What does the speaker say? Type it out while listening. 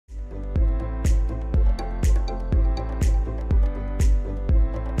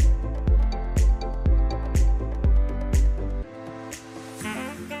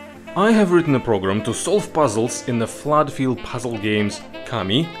I have written a program to solve puzzles in the Floodfield puzzle games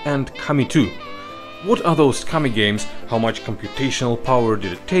Kami and Kami 2. What are those Kami games, how much computational power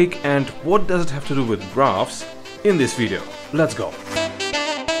did it take, and what does it have to do with graphs? In this video, let's go!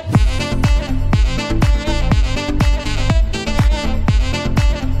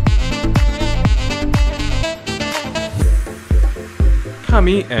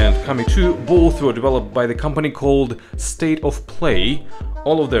 Kami and Kami 2 both were developed by the company called State of Play.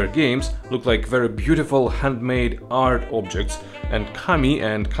 All of their games look like very beautiful handmade art objects, and Kami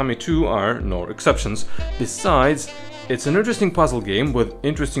and Kami 2 are no exceptions. Besides, it's an interesting puzzle game with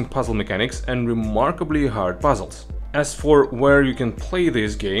interesting puzzle mechanics and remarkably hard puzzles. As for where you can play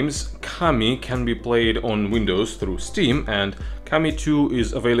these games, Kami can be played on Windows through Steam, and Kami 2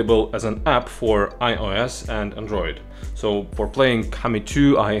 is available as an app for iOS and Android. So for playing Kami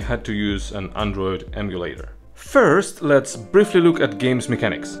 2 I had to use an Android emulator. First, let's briefly look at game's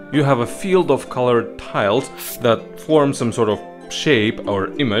mechanics. You have a field of colored tiles that form some sort of shape or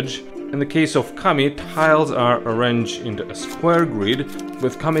image. In the case of Kami, tiles are arranged into a square grid.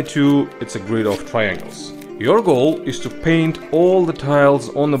 With Kami 2, it's a grid of triangles. Your goal is to paint all the tiles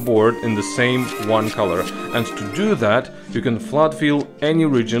on the board in the same one color, and to do that you can flood fill any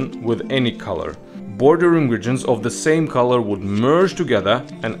region with any color. Bordering regions of the same color would merge together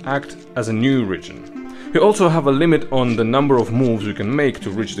and act as a new region. You also have a limit on the number of moves you can make to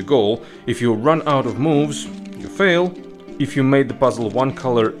reach the goal. If you run out of moves, you fail. If you made the puzzle one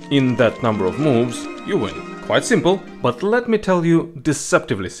color in that number of moves, you win. Quite simple, but let me tell you,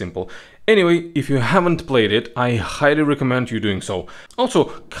 deceptively simple. Anyway, if you haven't played it, I highly recommend you doing so. Also,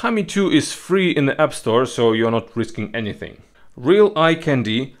 Kami 2 is free in the App Store, so you're not risking anything. Real eye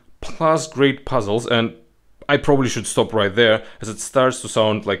candy, plus great puzzles, and I probably should stop right there, as it starts to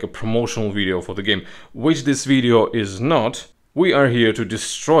sound like a promotional video for the game, which this video is not. We are here to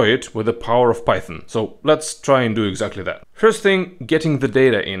destroy it with the power of Python, so let's try and do exactly that. First thing, getting the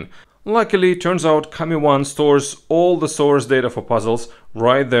data in. Luckily, turns out Kami 1 stores all the source data for puzzles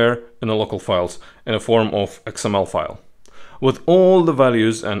right there in the local files in a form of XML file, with all the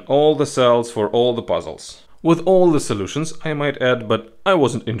values and all the cells for all the puzzles. With all the solutions, I might add, but I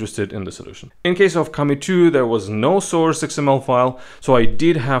wasn't interested in the solution. In case of Kami 2, there was no source XML file, so I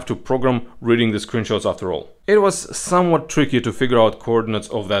did have to program reading the screenshots after all. It was somewhat tricky to figure out coordinates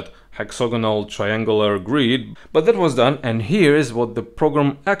of that hexagonal triangular grid, but that was done, and here is what the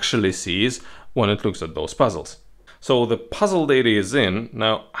program actually sees when it looks at those puzzles. So the puzzle data is in.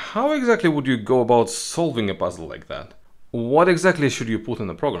 Now, how exactly would you go about solving a puzzle like that? What exactly should you put in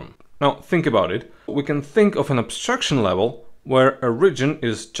the program? Now, think about it. We can think of an abstraction level where a region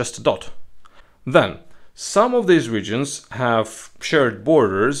is just a dot. Then, some of these regions have shared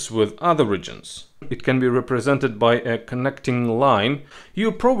borders with other regions. It can be represented by a connecting line.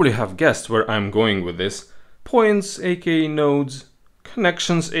 You probably have guessed where I'm going with this. Points, aka nodes,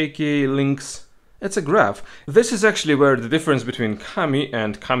 connections, aka links. It's a graph. This is actually where the difference between Kami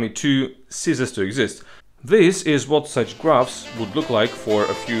and Kami 2 ceases to exist. This is what such graphs would look like for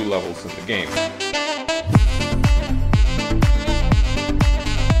a few levels in the game.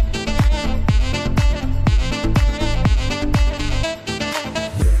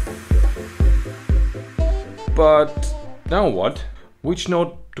 But now what? Which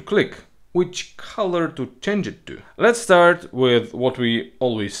node to click? Which color to change it to? Let's start with what we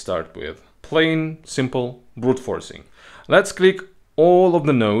always start with. Plain, simple, brute forcing. Let's click all of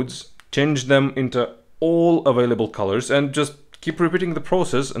the nodes, change them into all available colors, and just keep repeating the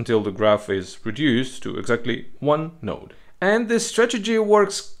process until the graph is reduced to exactly one node. And this strategy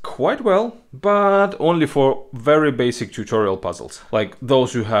works quite well, but only for very basic tutorial puzzles, like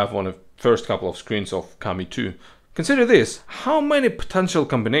those you have on the first couple of screens of Kami 2. Consider this: how many potential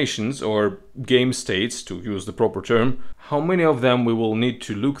combinations, or game states to use the proper term, how many of them we will need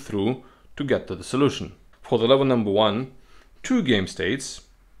to look through to get to the solution. For the level number 1, 2 game states,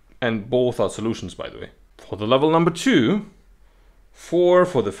 and both are solutions, by the way. For the level number 2, 4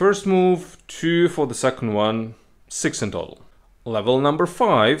 for the first move, 2 for the second one, 6 in total. Level number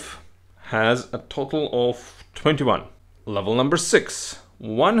 5 has a total of 21. Level number 6,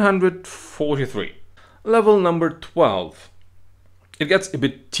 143. Level number 12. It gets a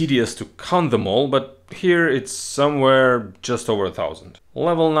bit tedious to count them all, but here it's somewhere just over 1,000.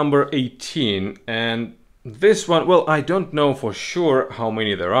 Level number 18, and this one, well, I don't know for sure how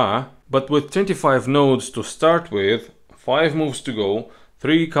many there are, but with 25 nodes to start with, 5 moves to go,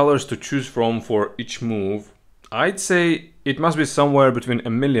 3 colors to choose from for each move, I'd say it must be somewhere between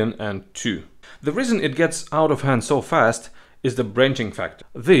 1 million and 2. The reason it gets out of hand so fast is the branching factor.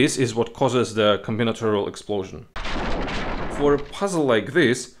 This is what causes the combinatorial explosion. For a puzzle like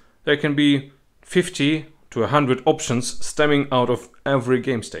this, there can be 50 to 100 options stemming out of every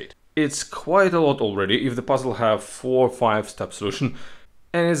game state. It's quite a lot already if the puzzle have 4 or 5 step solution,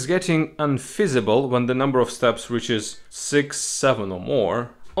 and it's getting unfeasible when the number of steps reaches 6, 7 or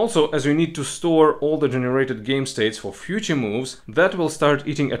more. Also, as you need to store all the generated game states for future moves, that will start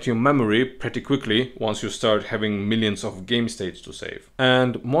eating at your memory pretty quickly once you start having millions of game states to save.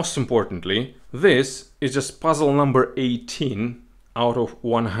 And most importantly, this is just puzzle number 18 out of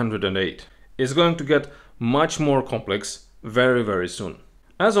 108. It's going to get much more complex very soon.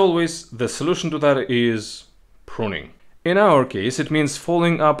 As always, the solution to that is pruning. In our case, it means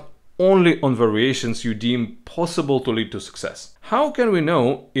following up only on variations you deem possible to lead to success. How can we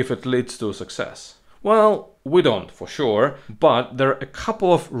know if it leads to success? Well, we don't for sure, but there are a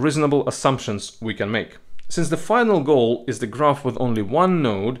couple of reasonable assumptions we can make. Since the final goal is the graph with only one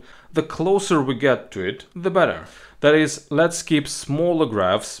node, the closer we get to it, the better. That is, let's keep smaller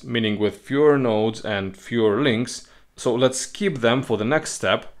graphs, meaning with fewer nodes and fewer links, so let's keep them for the next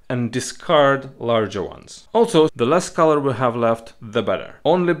step and discard larger ones. Also, the less color we have left, the better.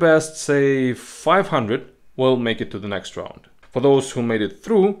 Only best, say, 500 will make it to the next round. For those who made it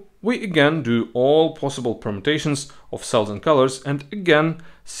through, we again do all possible permutations of cells and colors and again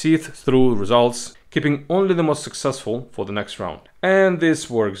sift through results, keeping only the most successful for the next round. And this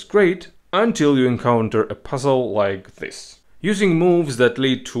works great until you encounter a puzzle like this. Using moves that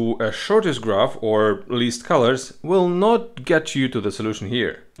lead to a shortest graph or least colors will not get you to the solution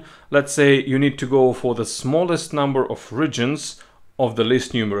here. Let's say you need to go for the smallest number of regions of the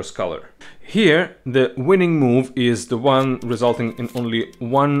least numerous color. Here, the winning move is the one resulting in only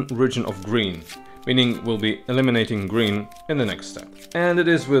one region of green, meaning we'll be eliminating green in the next step. And it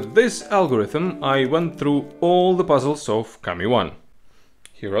is with this algorithm I went through all the puzzles of Kami 1.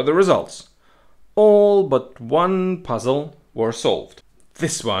 Here are the results. All but one puzzle were solved.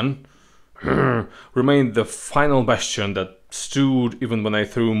 This one remained the final bastion that stood even when I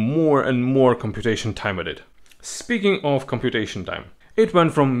threw more and more computation time at it. Speaking of computation time, it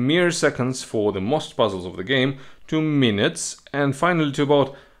went from mere seconds for the most puzzles of the game to minutes and finally to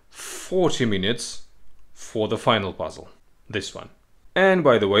about 40 minutes for the final puzzle, this one. And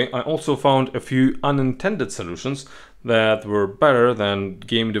by the way, I also found a few unintended solutions that were better than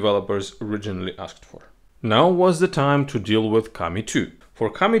game developers originally asked for. Now was the time to deal with Kami 2.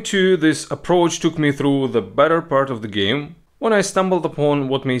 For Kami 2, this approach took me through the better part of the game when I stumbled upon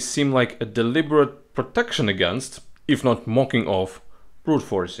what may seem like a deliberate protection against, if not mocking of, brute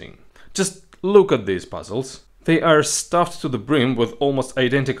forcing. Just look at these puzzles. They are stuffed to the brim with almost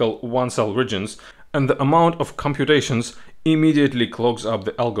identical one-cell regions, and the amount of computations immediately clogs up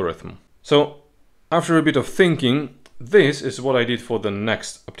the algorithm. So, after a bit of thinking, this is what I did for the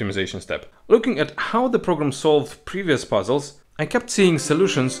next optimization step. Looking at how the program solved previous puzzles, I kept seeing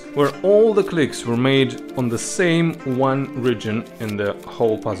solutions where all the clicks were made on the same one region in the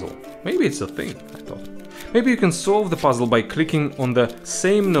whole puzzle. Maybe it's a thing, I thought. Maybe you can solve the puzzle by clicking on the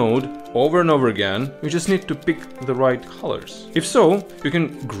same node over and over again, you just need to pick the right colors. If so, you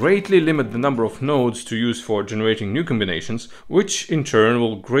can greatly limit the number of nodes to use for generating new combinations, which in turn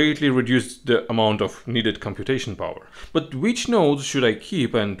will greatly reduce the amount of needed computation power. But which nodes should I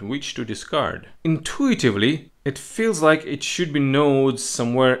keep and which to discard? Intuitively, it feels like it should be nodes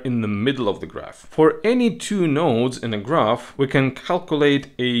somewhere in the middle of the graph. For any two nodes in a graph, we can calculate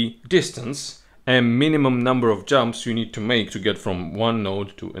a distance, a minimum number of jumps you need to make to get from one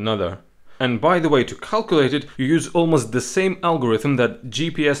node to another. And by the way, to calculate it, you use almost the same algorithm that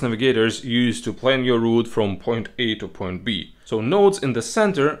GPS navigators use to plan your route from point A to point B. So nodes in the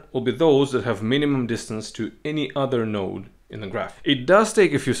center will be those that have minimum distance to any other node in the graph. It does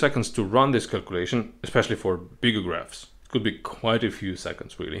take a few seconds to run this calculation, especially for bigger graphs. It could be quite a few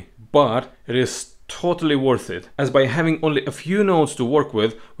seconds really, but it is totally worth it, as by having only a few nodes to work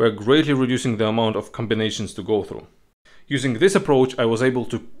with, we're greatly reducing the amount of combinations to go through. Using this approach, I was able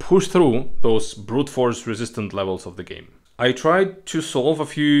to push through those brute force resistant levels of the game. I tried to solve a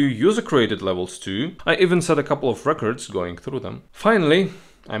few user-created levels too. I even set a couple of records going through them. Finally,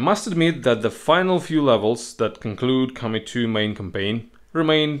 I must admit that the final few levels that conclude Kami 2 main campaign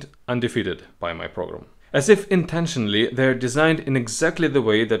remained undefeated by my program. As if intentionally, they're designed in exactly the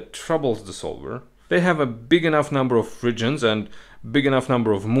way that troubles the solver. They have a big enough number of regions and big enough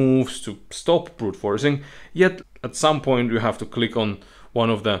number of moves to stop brute forcing, yet at some point you have to click on one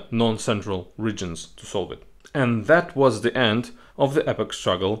of the non-central regions to solve it. And that was the end of the epic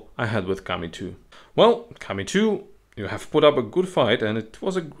struggle I had with Kami 2. Well, Kami 2, you have put up a good fight and it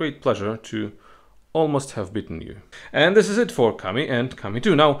was a great pleasure to almost have beaten you. And this is it for Kami and Kami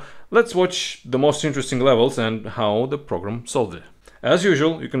 2. Now, let's watch the most interesting levels and how the program solved it. As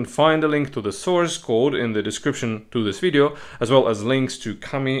usual, you can find a link to the source code in the description to this video, as well as links to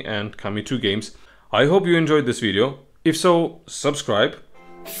Kami and Kami 2 games. I hope you enjoyed this video. If so, subscribe,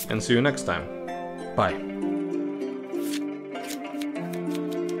 and see you next time. Bye.